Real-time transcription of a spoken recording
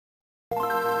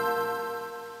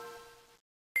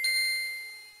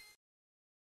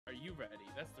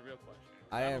That's the real question.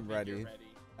 I am don't think you're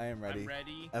ready. I am ready. I'm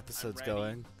ready. Episode's I'm ready.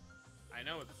 going. I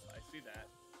know. I see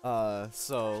that.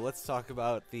 So let's talk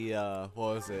about the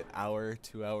what was it,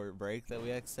 2-hour break that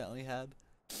we accidentally had?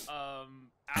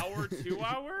 Hour, 2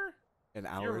 hour? An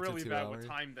hour You're to really 2 bad hours? with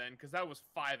time then, because that was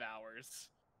 5 hours.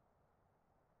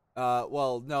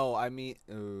 Well, no, I mean,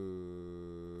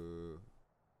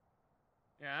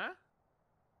 Yeah?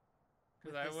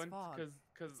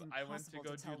 Because I went to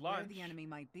go do lunch. The enemy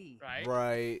might be. Right?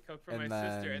 right, Cook for and my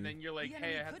then, sister, and then you're like,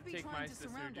 hey, I have to take my sister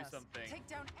to do something.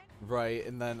 right,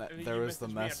 and then And then there you was the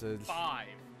messaged me at message. 5.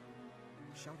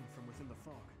 Shouting from within the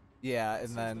fog. Yeah, and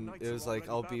then it was like,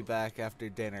 I'll be back after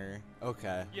dinner.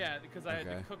 Okay. Yeah, because I had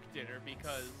Okay. to cook dinner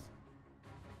because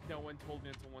no one told me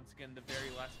until once again the very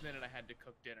last minute I had to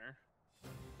cook dinner.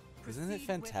 Isn't it Proceed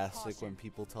with fantastic when caution.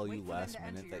 people tell you Wait for them last to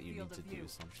enter minute your that you field need to of do view.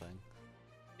 something?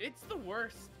 It's the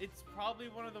worst. It's probably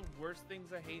one of the worst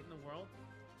things I hate in the world.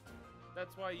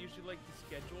 That's why I usually like to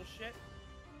schedule shit.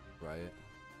 Right.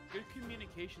 Good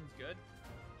communication's good.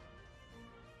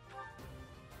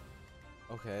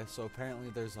 Okay, so apparently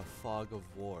there's a fog of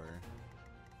war.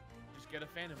 Just get a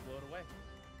fan and blow it away.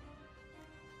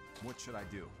 What should I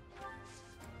do?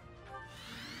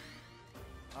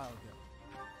 I'll go.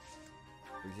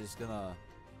 We're just gonna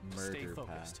murder Stay Pat.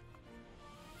 focused.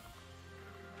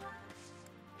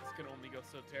 This can only go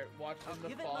so terrible. Watch I'll in the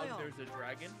give it fog, my all. there's a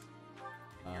dragon.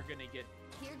 You're gonna get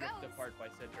Here ripped goes. apart by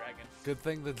said dragon. Good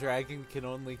thing the dragon can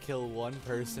only kill one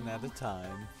person at a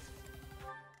time.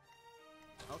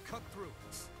 I'll cut through.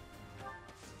 It's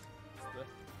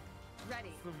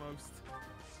Ready. the most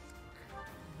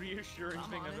reassuring I'm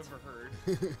thing on I've it. ever heard.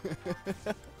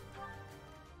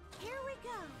 Here we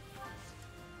go.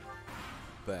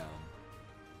 Bam.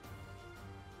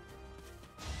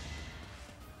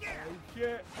 Oh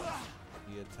shit!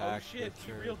 He Oh attacked shit! the You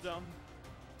church. real dumb.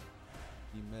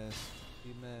 He missed.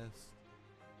 He missed.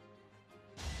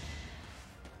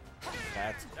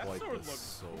 That's That quite sword the looks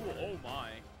sword. cool. Oh my!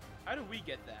 How do we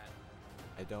get that?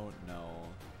 I don't know.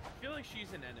 I feel like she's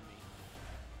an enemy.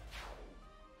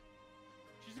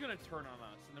 She's gonna turn on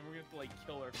us, and then we're gonna have to like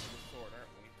kill her for the sword,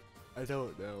 aren't we? I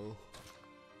don't know.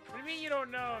 What do you mean you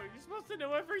don't know? You're supposed to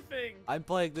know everything. I'm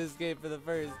playing this game for the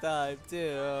first time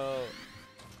too.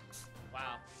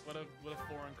 Wow, what a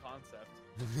foreign concept.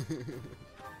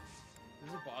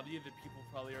 Does it bother you that people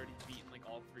probably already beaten like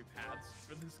all 3 paths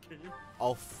for this game?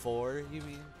 All 4, you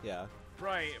mean? Yeah.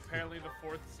 Right. Apparently the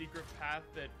 4th secret path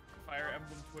that Fire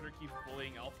Emblem Twitter keeps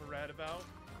bullying Alpha Rad about.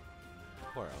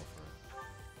 Poor Alpha.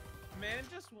 Man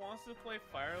just wants to play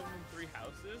Fire Emblem 3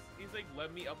 Houses. He's like,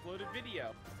 let me upload a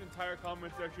video. This entire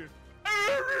comment section.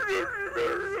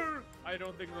 I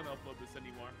don't think I'm gonna upload this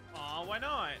anymore. Aw, why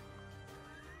not?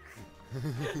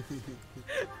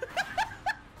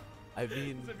 I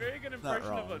mean, It's a very good not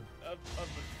impression of a wrong.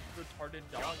 retarded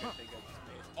dog I think I just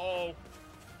made. Oh.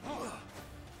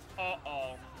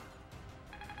 Uh-oh.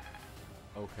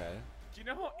 okay. Do you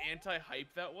know how anti-hype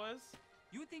that was?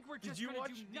 You think we're Did just you gonna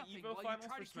watch do the nothing Evo while finals you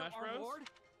try for to kill Smash our Bros? lord?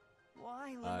 Why,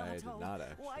 I did Leonardo? not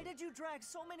actually. Why did you drag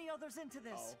so many others into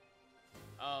this?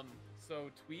 Oh. So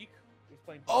Tweak was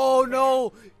playing. Oh Pokemon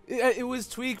no! It was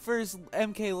Tweak versus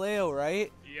MK Leo,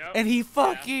 right? Yep. And he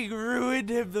fucking ruined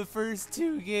him the first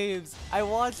 2 games. I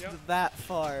watched Yep. that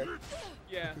far.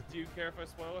 Yeah. Do you care if I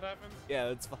spoil what happens? Yeah,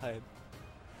 that's fine.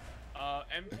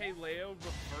 MK Leo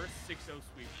reverse 6-0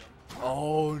 sweep him.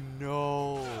 Oh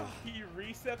no! He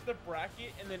reset the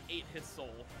bracket and then ate his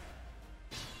soul.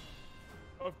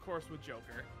 Of course with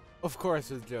Joker. Of course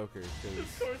with Joker, Of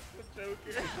 'cause- course with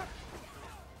Joker.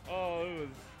 Oh, it was.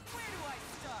 Where do I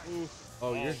start? Oof.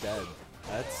 oh, you're dead.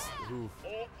 That's oof.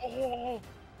 Oh.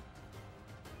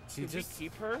 She Did we just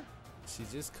keep her? she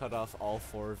just cut off all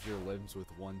 4 of your limbs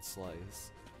with 1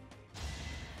 slice.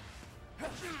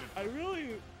 I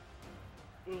really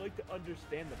would like to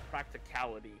understand the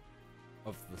practicality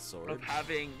Of the sword. of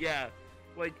having,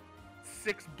 like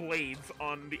 6 blades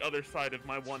on the other side of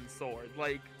my one sword.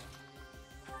 Like,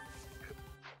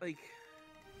 I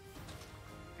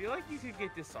feel like you could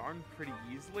get disarmed pretty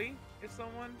easily if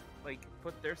someone, like,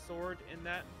 put their sword in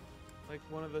that, like,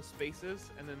 one of the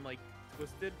spaces and then, like,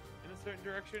 twisted in a certain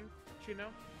direction, you know?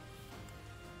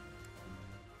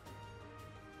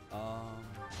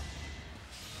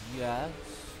 Yes.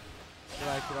 But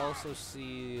I could also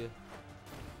see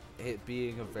it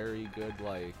being a very good,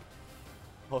 like,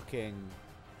 hooking,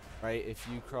 right? If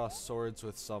you cross swords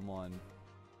with someone,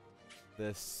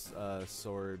 this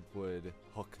sword would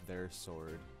hook their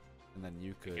sword, and then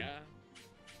you could. Yeah.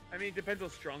 I mean, it depends how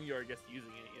strong you are, I guess,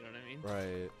 using it, you know what I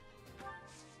mean? Right.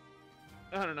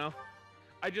 I don't know.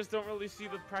 I just don't really see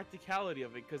the practicality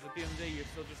of it, because at the end of the day, you're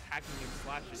still just hacking and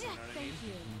slashing, you know what I mean? Thank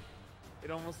you.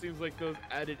 It almost seems like those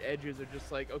added edges are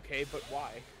just like, okay, but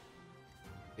why?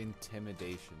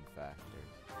 Intimidation factor.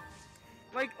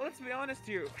 Like, let's be honest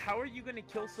here, how are you gonna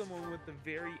kill someone with the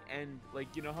very end?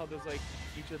 Like, you know how there's like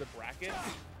each of the brackets?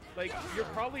 Like, you're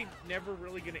probably never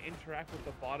really gonna interact with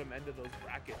the bottom end of those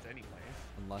brackets anyway.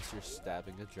 Unless you're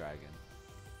stabbing a dragon.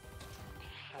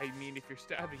 I mean, if you're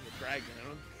stabbing a dragon, I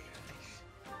don't...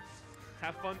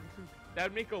 Have fun. That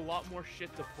would make a lot more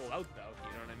shit to pull out, though,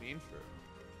 you know what I mean? Sure.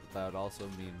 But that would also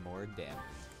mean more damage,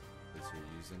 because you're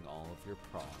using all of your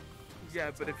prongs.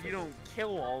 Yeah, but if you don't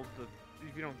kill all the...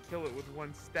 If you don't kill it with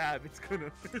one stab, it's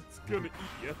gonna eat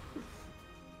you.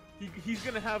 He's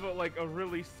gonna have a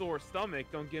really sore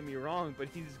stomach, don't get me wrong, but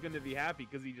he's gonna be happy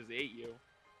because he just ate you.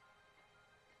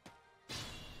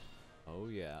 Oh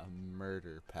yeah,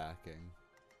 murder packing.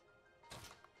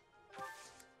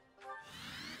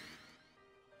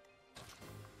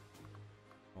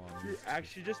 You're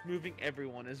actually just moving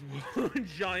everyone as one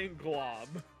giant glob.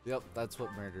 Yep, that's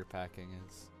what murder packing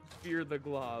is. Fear the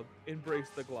glob.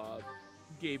 Embrace the glob.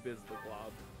 Gabe is the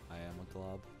glob. I am a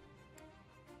glob.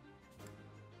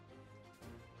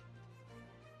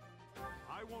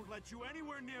 I won't let you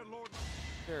anywhere near Lord.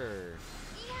 Sure.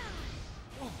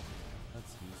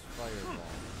 Let's use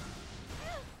fireball.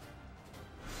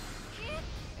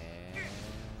 And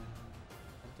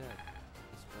I'm dead.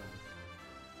 This one.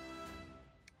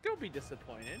 Don't be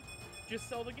disappointed. Just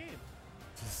sell the game.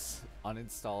 Just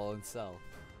uninstall and sell.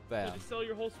 Or Bam. just sell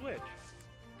your whole Switch.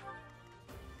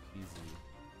 Easy.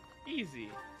 Easy.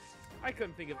 I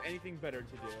couldn't think of anything better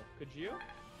to do. Could you?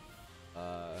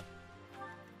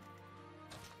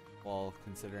 Well,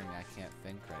 considering I can't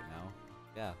think right now.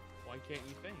 Yeah. Why can't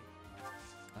you think?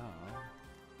 Oh.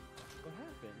 What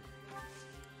happened?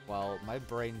 Well, my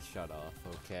brain shut off,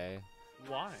 okay?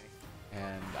 Why?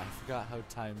 And I forgot how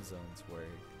time zones work.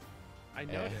 I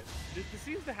noticed. This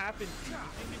seems to happen. You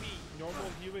seem to be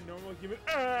normal human.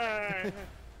 Ah!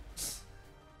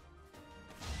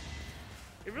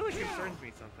 It really concerns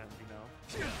me sometimes, you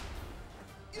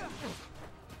know.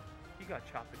 He got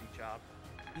choppity chop.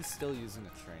 He's still using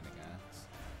a training axe.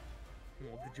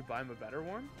 Well, did you buy him a better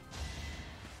one?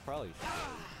 Probably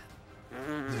should.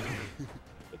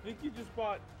 I think you just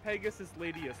bought Pegasus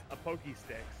Lady a pokey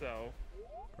stick, so.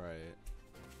 Right.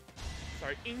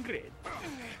 Sorry, Ingrid.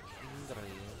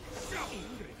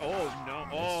 Oh no!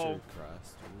 Oh. Mr.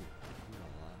 Crust. Ooh,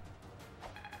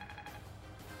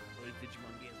 Those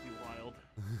Digimon games be wild.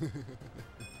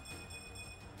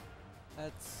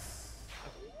 That's.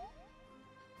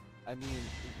 I mean,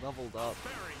 it leveled up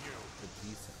a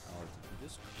decent. Oh, did you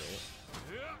just quit?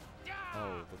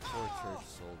 Oh, the poor church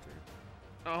soldier.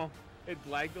 Oh, it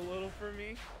lagged a little for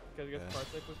me because I guess Yeah.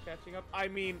 Parsec was catching up. I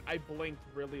mean, I blinked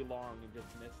really long and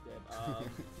just missed it.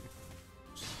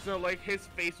 So like his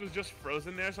face was just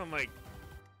frozen there. So I'm like,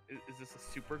 is this a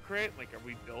super crit? Like, are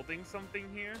we building something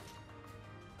here?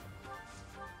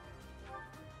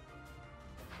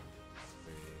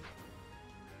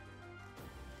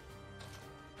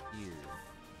 Here.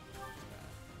 Yeah.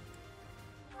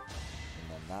 And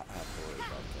then not have to worry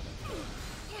about getting hit.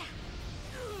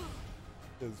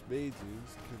 Because mages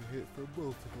can hit from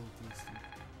multiple distances.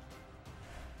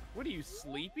 What are you,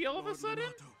 sleepy all of a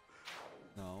sudden?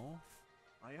 No.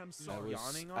 I am I sorry. was,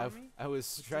 yawning on me? I was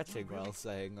stretching while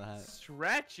saying that.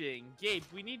 Stretching, Gabe.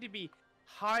 We need to be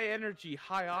high energy,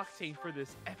 high octane for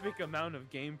this epic amount of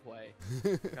gameplay.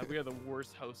 God, we are the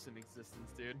worst hosts in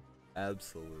existence, dude.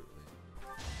 Absolutely.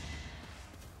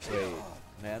 Wait,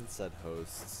 man said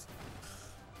hosts.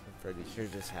 I'm pretty sure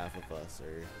just half of us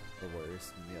are the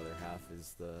worst, and the other half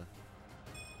is the.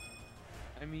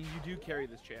 I mean, you do carry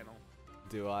this channel.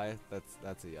 Do I?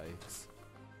 That's a yikes.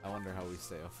 I wonder how we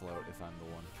stay afloat if I'm the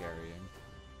one carrying.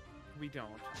 We don't.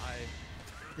 Alright,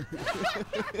 let's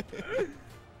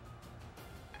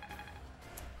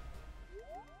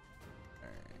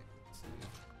see.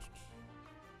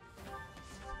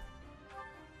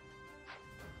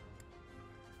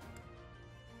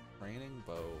 Training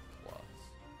bow plus.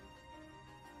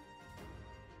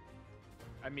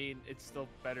 I mean, it's still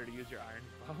better to use your iron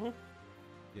bow.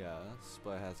 Yes,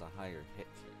 but it has a higher hit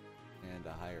kick and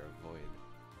a higher avoid.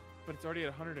 But it's already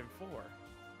at 104.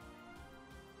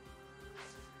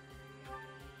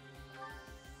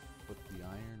 But the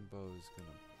iron bow is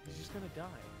gonna. He's just gonna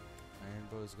die. Iron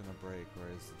bow is gonna break,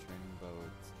 whereas the training bow,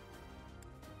 it's.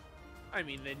 I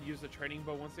mean, then use the training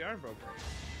bow once the iron bow breaks.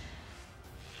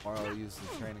 Or I'll use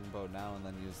the training bow now and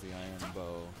then use the iron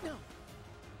bow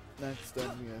next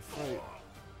enemy I fight.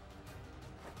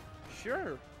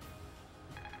 Sure.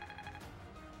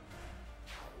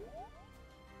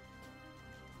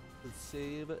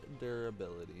 Save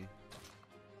durability.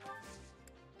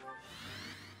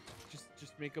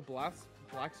 Just make a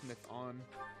blacksmith on.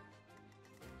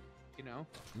 You know,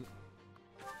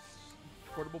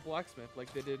 portable blacksmith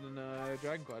like they did in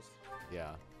Dragon Quest.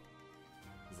 Yeah.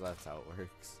 'Cause that's how it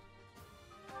works.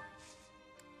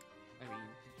 I mean,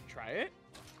 did you try it?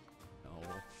 No.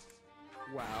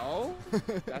 Well,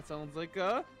 that sounds like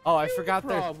a Oh, I forgot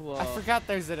problem. I forgot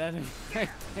there's an enemy right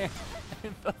there.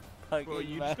 I'm a fucking Bro,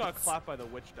 you mess. just got clapped by the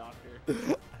witch doctor.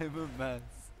 I'm a mess.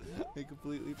 I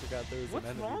completely forgot there was What's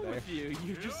an enemy wrong there. with you?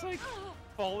 You're just like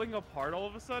falling apart all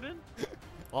of a sudden.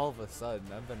 All of a sudden,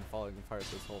 I've been falling apart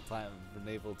this whole time. I've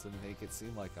been able to make it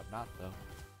seem like I'm not, though.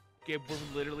 Gabe, we're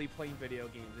literally playing video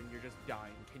games and you're just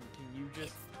dying. Can you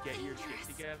just get your shit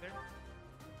together?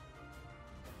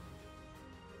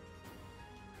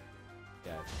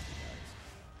 Yeah, I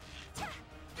think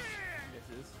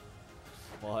he Misses.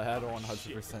 does. Well, I had a 100%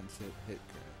 Shit. hit crit,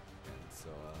 and so,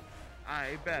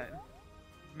 I bet.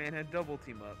 Man had double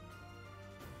team up.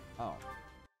 oh.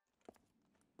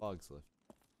 Logs lift.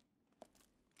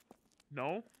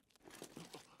 No?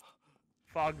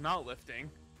 Fog not lifting.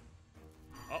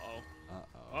 Uh-oh.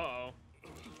 Uh-oh. Uh-oh.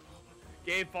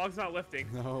 Gabe, Fog's not lifting.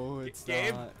 No, it's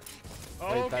Gabe? not.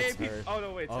 Oh, Wait, that's Gabe. her. Oh,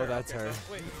 no, wait. It's Oh, her. that's Okay, her.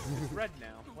 so- wait, it's red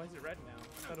now. Why is it red now?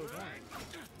 I thought it was orange.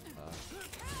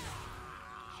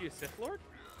 Is she a Sith Lord?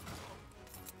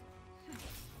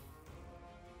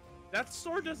 That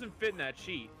sword doesn't fit in that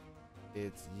sheath.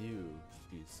 It's you,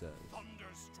 she says.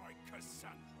 Thunderstrike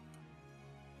Cassandra.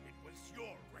 It was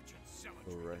your wretched The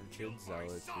zealotry that wretched killed my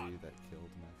zealotry son. that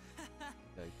killed me.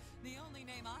 Yikes. The only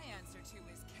name I answer to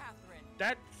is Catherine.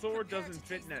 That sword Prepare doesn't to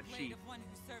fit taste in that the blade sheath. of one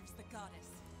who serves the goddess.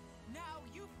 Now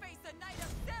you face a knight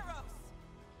of Theros.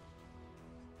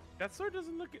 That sword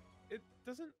doesn't look. It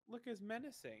doesn't look as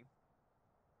menacing.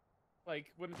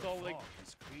 Like when it's all like Fog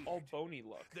is cleared. all bony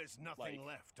look. There's nothing like-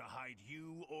 left to hide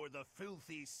you or the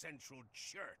filthy central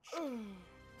church.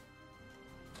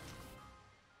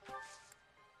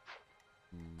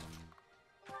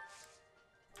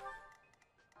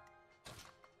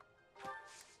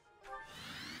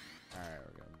 Alright,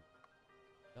 we're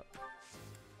good.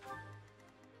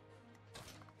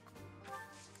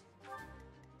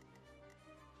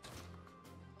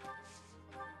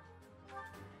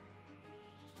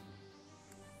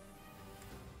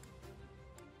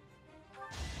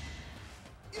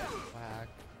 Yep. Whack.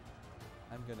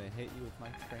 I'm gonna hit you with my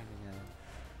training hand.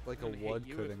 Like I'm a gonna hit wood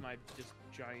you cutting. with my just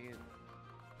giant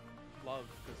love,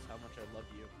 because how much I love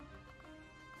you.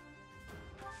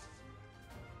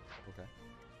 Okay.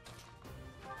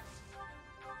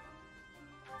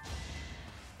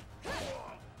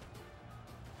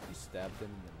 You stabbed him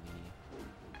in the knee.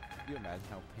 Can you imagine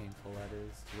how painful that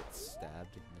is to get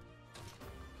stabbed in the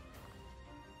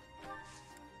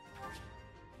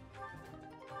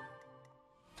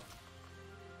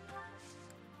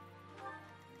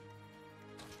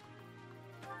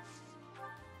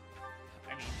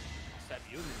I mean, I'll stab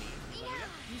you in the knee. Let me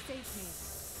know. You saved me.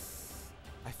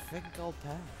 I think I'll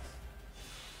pass.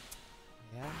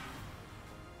 Yeah?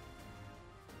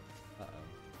 Uh-oh.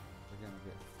 We're gonna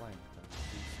get flanked on 2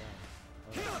 sides.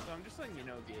 So I'm just letting you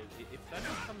know, Gabe, if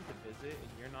Thunder comes to visit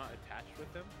and you're not attached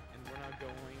with him, and we're not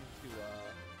going to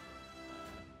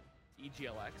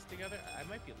EGLX together, I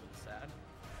might be a little sad.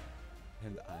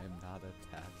 And I'm not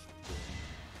attached to him.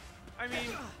 I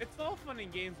mean, it's all fun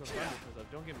and games with Thunder, because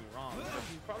don't get me wrong, but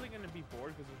he's probably going to be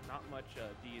bored because there's not much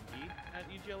D&D at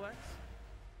EGLX.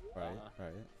 Right,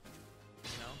 right.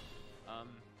 You know?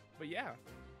 But yeah,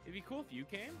 it'd be cool if you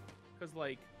came, because,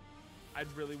 like,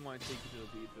 I'd really want to take you to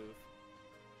the lead booth.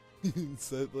 Is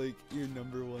that like your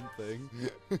 #1 thing?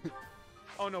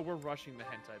 Oh no, we're rushing the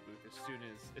hentai booth as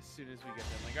soon as we get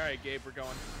there. Like, all right, Gabe, we're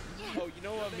going. Oh, you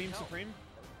know what, Meme Supreme,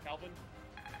 Calvin?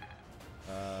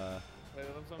 Play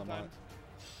with them sometimes.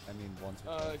 I mean, once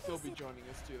or twice. He'll be joining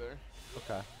us too there.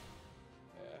 Okay.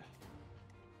 Yeah.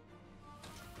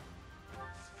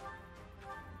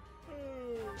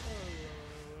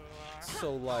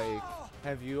 So, like,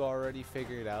 have you already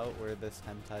figured out where this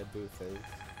hentai booth is?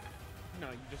 No,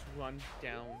 you just run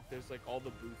down. There's like all the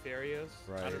booth areas.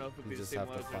 I Right, don't know if it'll you be the just same have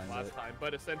one to as there's find last it. time,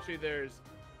 but essentially there's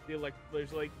the so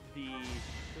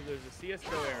there's a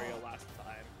CS:GO area last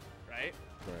time, right?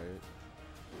 Right.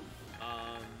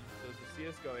 So there's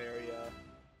a CS:GO area,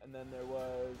 and then there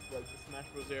was like the Smash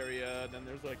Bros area, and then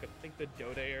there's like I think the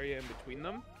Dota area in between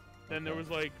them. Then there Okay. was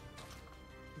like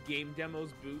game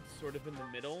demos booths sort of in the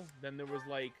middle. Then there was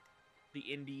like the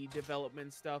indie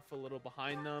development stuff a little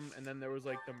behind them, and then there was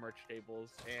like the merch tables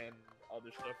and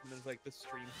other stuff, and there's like the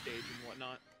stream stage and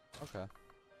whatnot. Okay.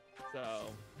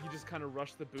 So you just kind of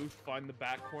rush the booth, find the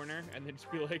back corner, and then just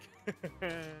be like,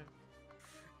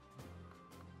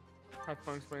 have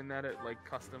fun explaining that at like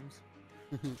customs.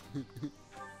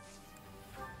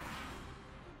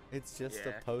 It's just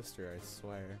Yeah. a poster, I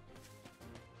swear.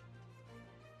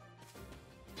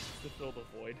 To fill the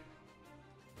void.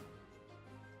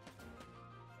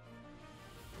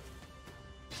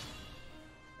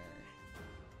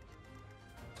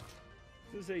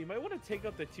 So say you might want to take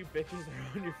out the two bitches that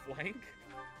are on your flank.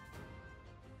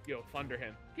 Yo, thunder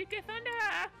him. Pika thunder!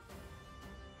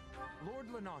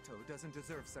 Lord Lenato doesn't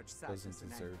deserve such sadness. Doesn't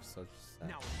and deserve anger. such sad.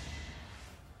 Now,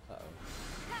 Uh-oh.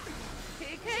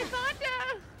 PK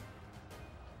thunder!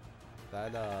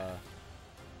 That,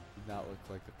 did not look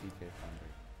like a PK Thunder.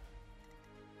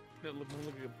 That look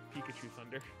more like a Pikachu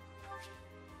thunder.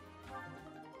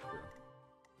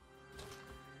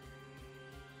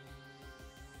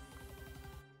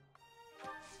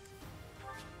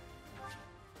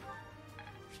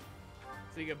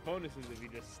 So you get bonuses if you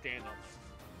just stand on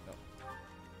them.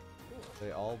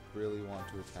 They all really want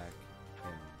to attack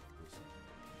him.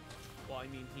 Well, I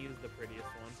mean, he is the prettiest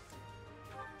one.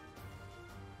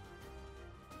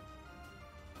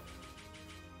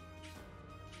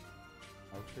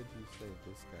 How could you say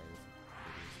this guy is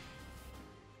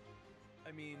the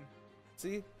I mean, prettiest?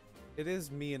 See? It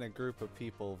is me and a group of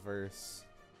people versus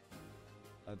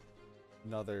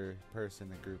another person,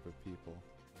 a group of people.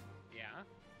 yeah.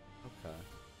 Okay.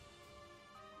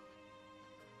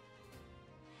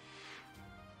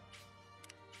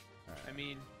 I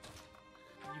mean,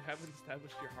 you haven't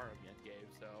established your harem yet, Gabe,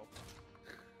 so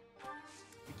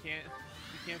you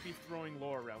can't be throwing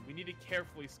lore around. We need to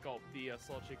carefully sculpt the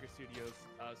Salt Shaker Studios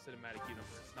cinematic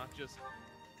universe, not just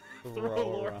throw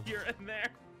lore around. here and there.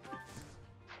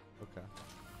 Okay.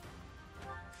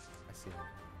 I see.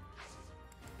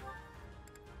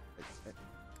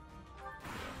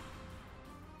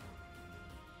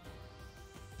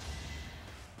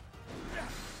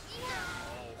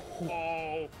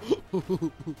 Oh,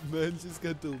 Man just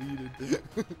got deleted.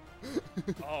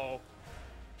 oh.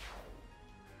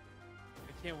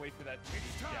 I can't wait for that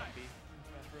 3D zombie in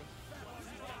Smash Bros.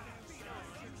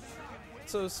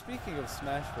 So speaking of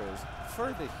Smash Bros, for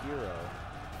the hero,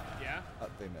 Yeah?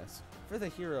 they missed. For the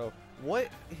hero, what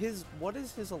is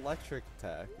his electric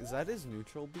attack? Is that his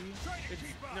neutral B?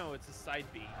 No, it's a side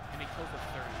B, and it kills a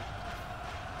 30.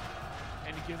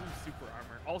 And it gives him super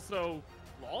armor. Also,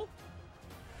 lol?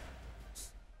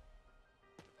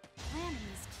 Planning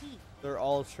is key. They're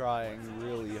all trying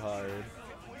really hard.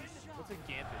 What's a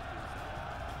Gambit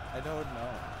I don't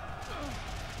know.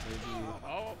 Maybe.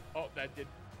 Oh, that did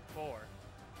 4.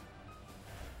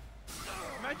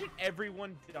 Imagine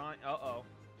everyone dying. Uh-oh.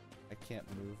 I can't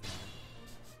move.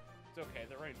 It's okay,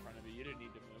 they're right in front of you. You didn't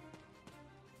need to move.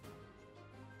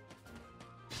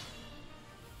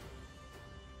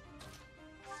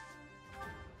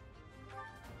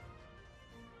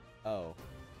 Oh.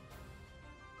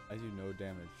 I do no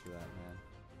damage to that man.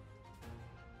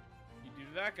 You do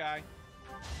to that guy.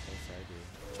 Yes, I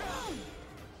do.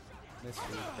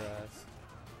 Mystery Press.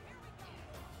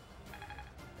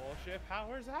 Bullshit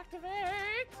powers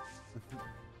activate!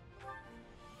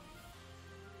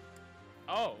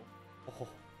 Oh. Oh,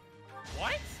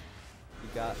 What? he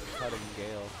got Cutting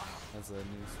Gale as a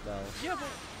new spell. Yeah, but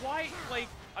why, like,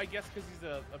 I guess because he's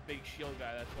a big shield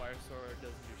guy, that's why our sword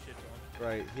doesn't do shit to him.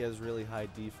 Right, he has really high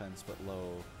defense but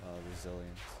low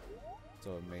resilience.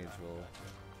 So a mage will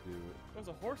do. There's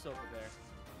a horse over there.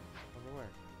 Over where?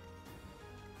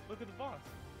 Look at the boss.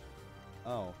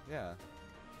 Oh, yeah.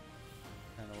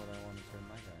 Kind of what I want to turn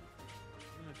my guy.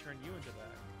 I'm gonna turn you into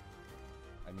that.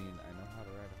 I mean, I know how to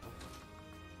ride a horse.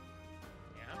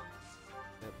 Yeah?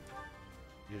 Yep.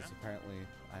 Because Yeah? apparently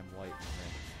I'm white and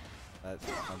rich. That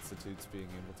constitutes being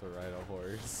able to ride a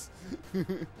horse.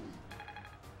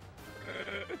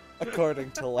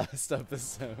 According to last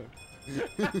episode.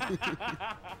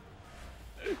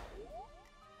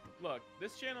 Look,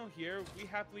 this channel here, we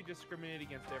happily discriminate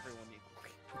against everyone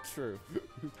equally. True.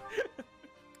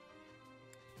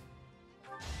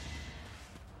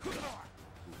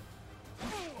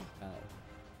 Ow.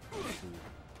 Ooh.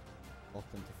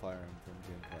 Welcome to Fire Emblem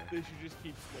gameplay. They should just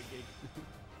keep swinging.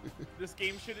 This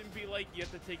game shouldn't be like you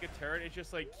have to take a turn, it's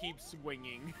just like keep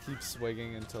swinging. Keep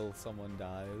swinging until someone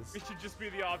dies. It should just be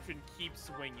the option, keep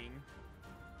swinging.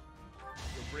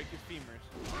 You'll break his femurs.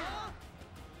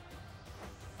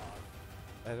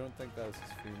 I don't think that was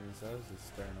his femurs, that was his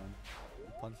sternum.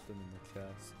 I punched him in the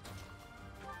chest.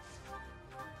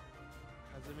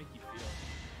 How does it make you feel?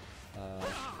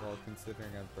 Well, considering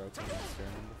I've broken my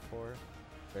sternum before,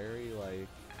 very, like,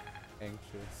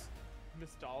 anxious.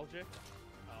 Nostalgic?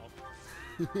 Oh.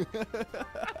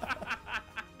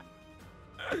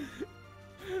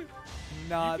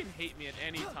 Not, You can hate me at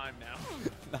any time now.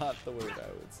 not the word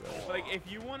I would say. Like, if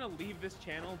you want to leave this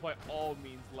channel, by all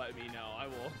means, let me know. I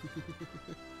will.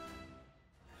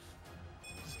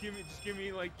 Just give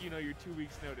me like, you know, your 2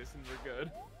 weeks notice and we're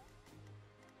good.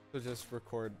 So just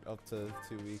record up to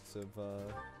 2 weeks of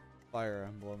Fire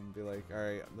Emblem and be like,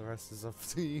 alright, the rest is up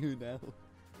to you now.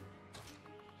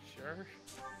 Sure.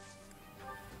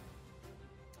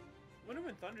 Wonder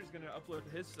when Thunder's gonna upload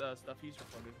his stuff he's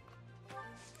recorded.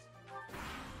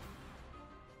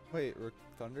 Wait,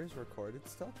 Thunder's recorded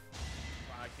stuff?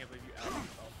 Wow, I can't believe you outed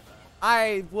yourself for that.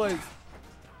 I was...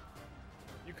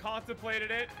 You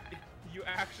contemplated it? You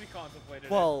actually contemplated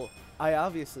it. Well, I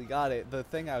obviously got it. The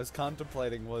thing I was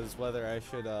contemplating was whether I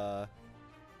should,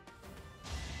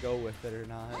 go with it or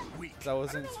not. 'Cause I I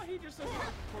wasn't... don't know why he just doesn't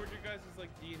record your guys' like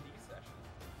D&D session.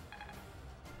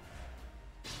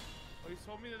 Oh, he's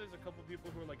told me that there's a couple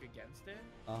people who are like against it.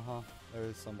 Uh-huh.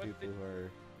 There's some But people who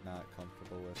are not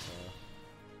comfortable with,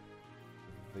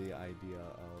 the idea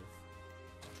of...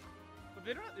 But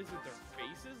they don't. Is it their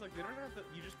faces? Like they don't have to.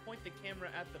 You just point the camera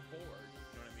at the board.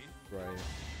 You know what I mean? Right.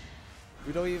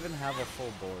 We don't even have a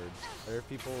full board. There are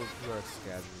people who are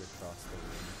scattered across the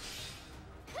room.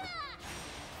 Oh.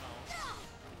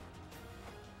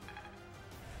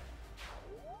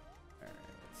 Alright,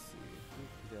 let's see. Who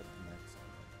can get the next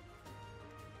one?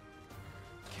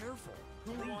 Careful.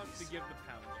 Who please. wants to give the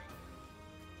pounding?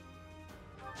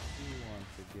 Who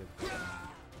wants to give the...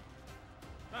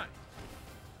 Nice.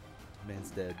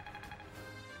 Man's dead.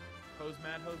 Hose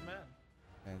mad, hose mad.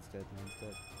 Man's dead, man's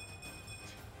dead.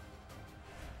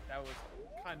 That was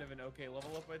kind of an okay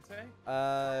level up, I'd say.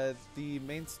 The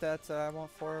main stats that I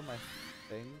want for him, I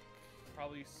think.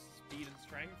 Probably speed and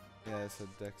strength. Yeah, so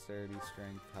dexterity,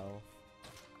 strength, health.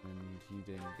 And he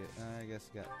didn't get... I guess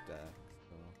he got dex,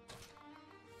 so...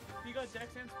 You got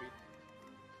dex and speed.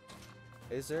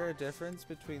 Is there a difference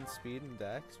between speed and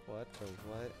dex? What or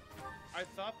what? I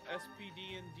thought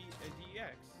SPD and DX.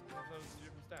 I thought those were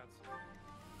different stats.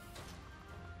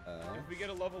 If we get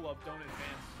a level up, don't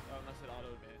advance unless it auto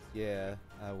advance. Yeah,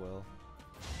 I will.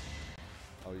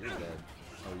 Oh, you're dead.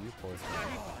 Oh, you poor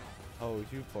thing. Oh,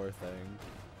 you poor thing.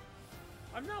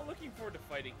 I'm not looking forward to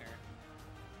fighting her.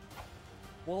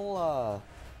 We'll,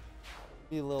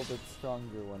 be a little bit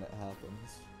stronger when it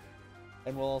happens.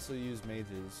 And we'll also use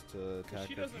mages to attack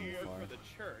She us doesn't from work afar. for the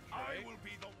church, I right? will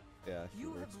be the Yeah, she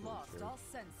You works have for the lost church. all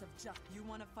sense of justice. You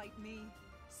want to fight me?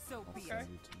 So be Okay.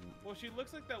 it. Well, she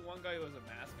looks like that one guy who has a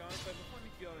mask on, so I have a funny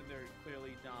feeling they're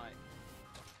clearly not,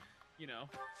 you know,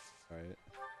 Alright.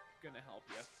 gonna help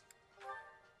you.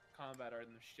 Combat art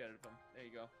and the shit out of them. There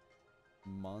you go.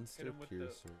 Monster him with the-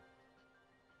 Piercer.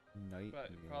 Night. But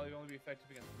probably only be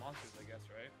effective against monsters, I guess,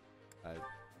 right?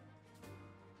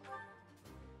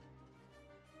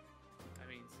 I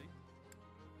mean, see.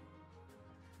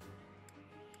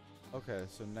 Okay,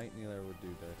 so Night Kneeler would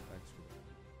do that extra.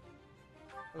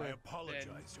 I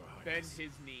apologize, Your Bend Highness.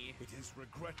 his knee. It is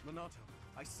regret. Lonato,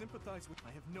 I sympathize with.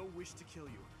 I have no wish to kill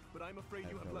you, but I'm afraid I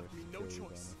you have left me no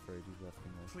choice. I'm afraid you left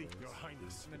me no Please, choice. Your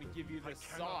Highness, I'm gonna give you I the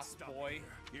cannot sauce, stop boy.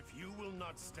 here. If you will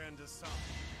not stand aside.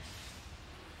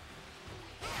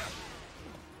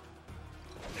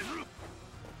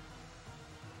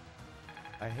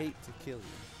 I hate to kill you.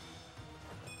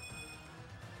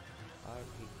 I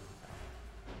hate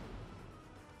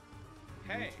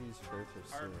Hey, you. Choose church or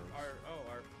our swords.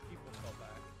 our people fell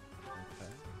back.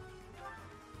 Okay.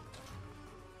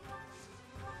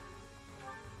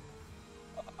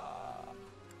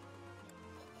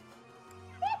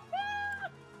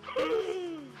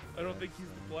 I don't think he's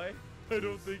the play. I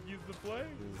don't think he's the play.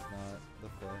 It is not the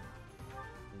play.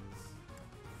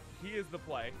 He is the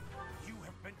play. You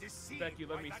have been deceived. Becky,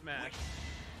 let by me that smash.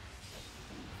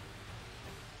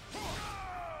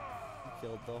 He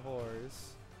killed the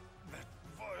horse. That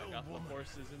I vile got the woman.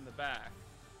 horses in the back.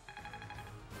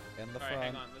 And the Alright, front.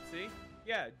 hang on. Let's see.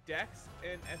 Yeah, Dex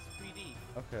and SPD.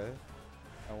 Okay.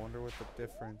 I wonder what the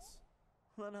difference is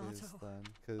Lonato. then,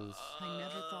 because I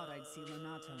never thought I'd see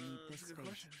Lonato meet this That's a good fate.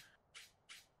 question.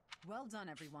 Well done,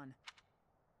 everyone.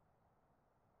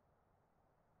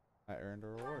 I earned a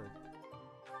reward.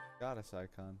 Goddess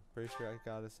icon. Pretty sure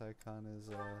goddess icon is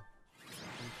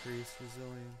increased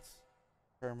resilience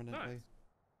permanently. Nice.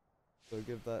 So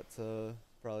give that to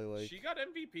probably like She got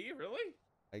MVP, really?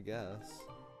 I guess.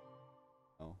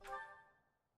 Oh.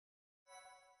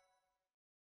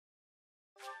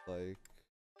 Like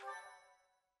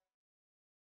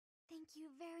Thank you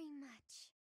very much.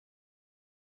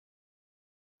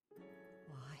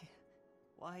 Why?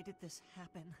 Why did this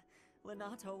happen?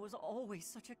 Lenato was always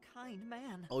such a kind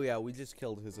man. Oh yeah, we just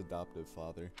killed his adoptive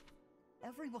father.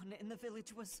 Everyone in the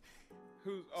village was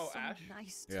Who's so Ash?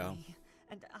 Nice to Yeah. me.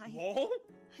 And I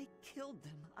killed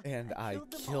them. And I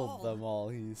killed them all,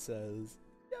 he says.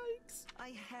 Yikes. I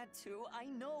had to. I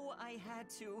know I had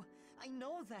to. I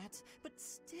know that. But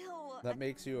still. That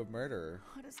makes you a murderer.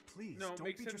 What is... Please, No, don't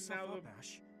makes beat him yourself now up,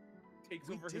 Ash. takes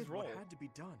We over did his role. what had to be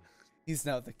done. He's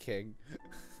now the king.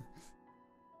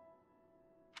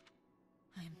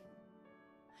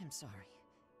 I'm sorry.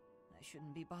 I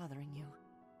shouldn't be bothering you.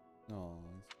 No,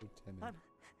 he's so timid.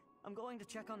 I'm going to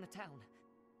check on the town.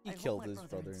 He I hope killed my his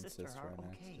brother and sister sister are on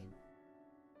okay.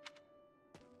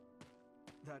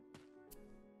 accident.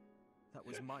 That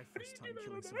was my first time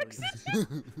killing civilians.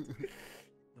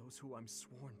 Those who I'm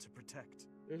sworn to protect.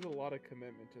 There's a lot of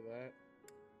commitment to that.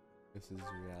 This is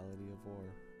reality of war.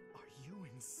 Are you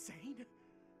insane?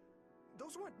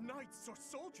 Those weren't knights or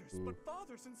soldiers, Ooh. but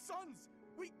fathers and sons.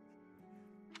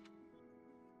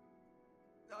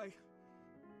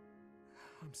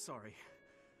 I'm sorry.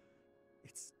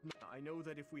 I know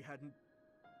that if we hadn't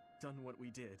done what we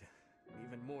did,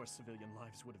 even more civilian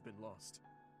lives would have been lost.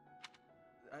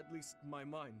 At least my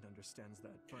mind understands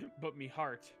that, But me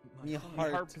heart. Me My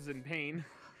heart is in pain.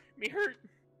 Me hurt.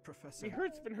 Professor. Me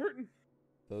heart's been hurting.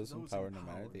 Those in power, no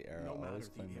matter the era, no matter always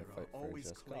the claim era, they fight for a always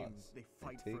just claim cause. they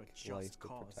fight take for a just life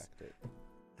cause. to protect it.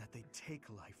 That they take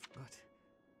life, but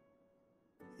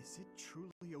is it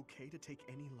truly okay to take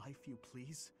any life you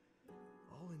please?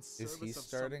 All in service Is he of some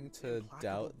starting to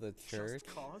doubt implacable the church?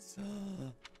 just cause?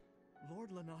 Lord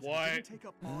Lenato What? didn't take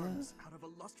up arms out of a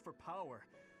lust for power.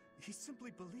 He simply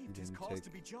He believed his didn't cause take to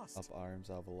be just. up arms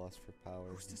out of a lust for power.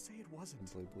 Who's to say it He wasn't?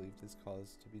 simply believed his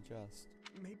cause to be just.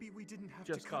 Maybe we didn't have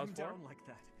Just to cut him Cause 4? down like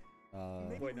that.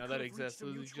 Maybe Wait, we now could that have exists,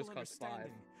 reached a so this is mutual Just Cause 5.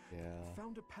 understanding. Yeah.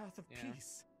 Found a path of Yeah.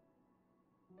 peace.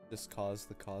 Just cause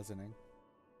the causening.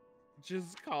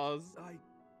 Just cause. I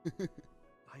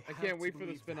I have can't to wait for the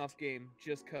believe spin-off game.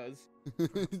 Just cause.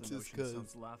 that. Perhaps the Just notion cause.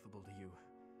 sounds laughable to you.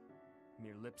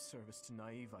 Mere lip service to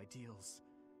naive ideals.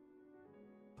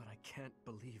 But I can't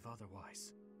believe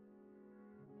otherwise.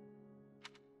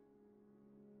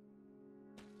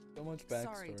 So much backstory.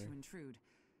 Sorry to intrude,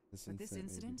 but this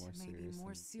incident may be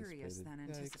more serious than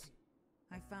anticipated.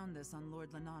 I found this on Lord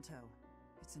Lenato.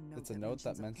 It's a note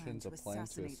that mentions a plan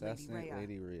to assassinate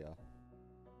Lady Rhea.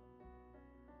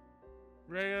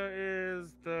 Rhea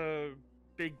is the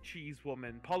big cheese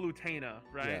woman, Palutena,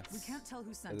 right? Yes. We can't tell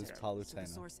who sent That is it, so Palutena. the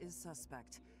source is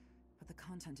suspect, but the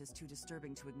content is too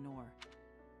disturbing to ignore.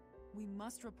 We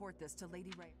must report this to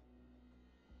Lady Rhea.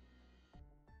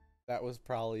 That was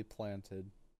probably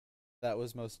planted. That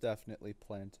was most definitely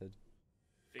planted.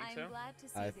 Think I'm so? glad to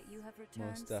see I that you have returned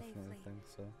Most definitely safely. think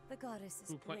so. The goddess is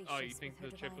Who gracious oh, you think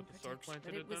with the her chick divine with the sword protection, planted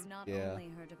but it it was then? not Yeah. only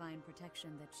her divine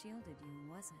protection that shielded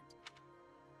you, was it?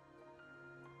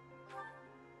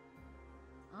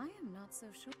 I am not so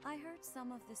sure. I heard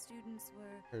some of the students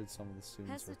were Heard some of the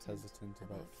students were hesitant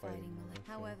about fighting the militia.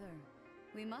 However,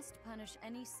 we must punish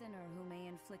any sinner who may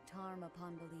inflict harm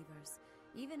upon believers,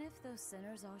 even if those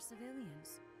sinners are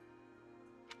civilians.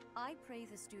 I pray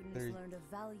the students They're- learned a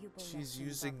valuable She's lesson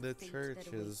using about the fate church that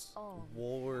awaits as all who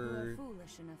war are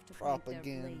foolish enough to point their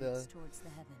propaganda. blades towards the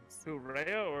heavens. Who,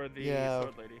 Rhea or the Yeah,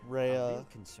 sword lady? Rhea.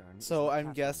 concern is So what I'm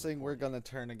Catherine guessing we're reported. gonna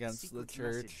turn against the secret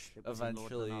church message that was in Lord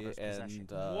eventually, Lenato's possession.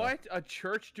 and What? A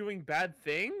church doing bad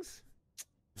things?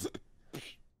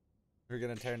 we're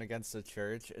gonna turn against the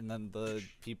church, and then the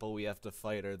people we have to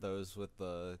fight are those with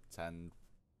the 10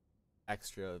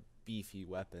 extra beefy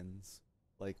weapons,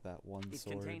 like that one It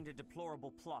sword. contained a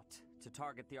deplorable plot to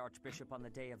target the Archbishop on the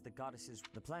day of the goddess's.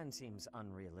 The plan seems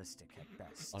unrealistic at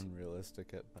best.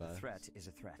 Unrealistic at But a best. threat is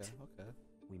a threat. Okay.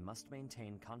 We must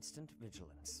maintain constant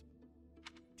vigilance.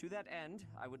 To that end,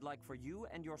 I would like for you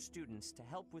and your students to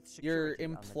help with You're security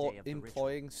on the day of the ritual.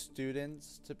 employing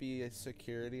students to be a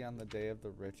security on the day of the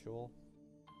ritual?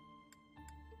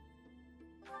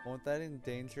 Won't that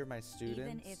endanger my students?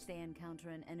 Even if they encounter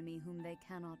an enemy whom they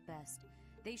cannot best,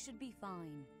 they should be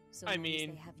fine, so I long as mean-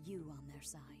 they have you on their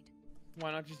side.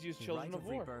 Why not just use The Children rite of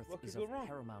of War? rebirth What could is go of wrong?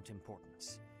 paramount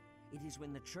importance. It is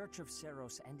when the Church of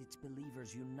Seros and its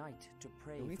believers unite to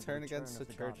pray Can we for turn the against return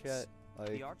the of church goddess. yet?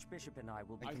 The Like, Archbishop and I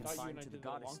will be I thought you confined to united the it a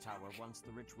long goddess time tower ago. once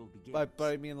the ritual begins. but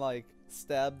I mean, like,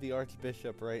 stab the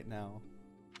Archbishop right now.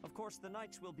 Of course, the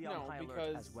knights will be No, on high alert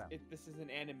because as well. this is an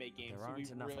anime game, There so we aren't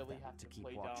enough really of them have to to keep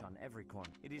play watch dumb. on every corner.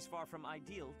 It is far from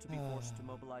ideal to be forced to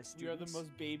mobilize You are the students.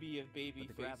 most baby of baby But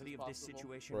the faces gravity of this possible.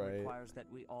 situation Right. requires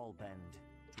that we all bend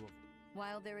to a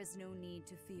While there is no need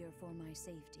to fear for my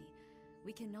safety,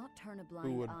 we cannot turn a blind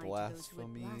Who would eye to those who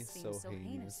would blaspheme blaspheme so heinously.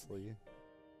 heinously?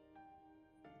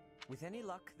 With any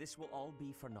luck, this will all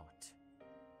be for naught.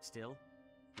 Still,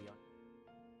 we are...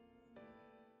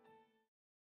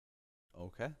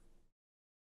 Okay.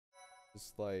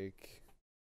 Just like,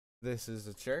 this is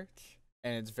a church,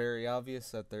 and it's very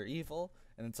obvious that they're evil,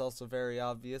 and it's also very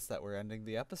obvious that we're ending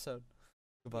the episode.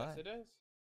 Goodbye. Yes, it is.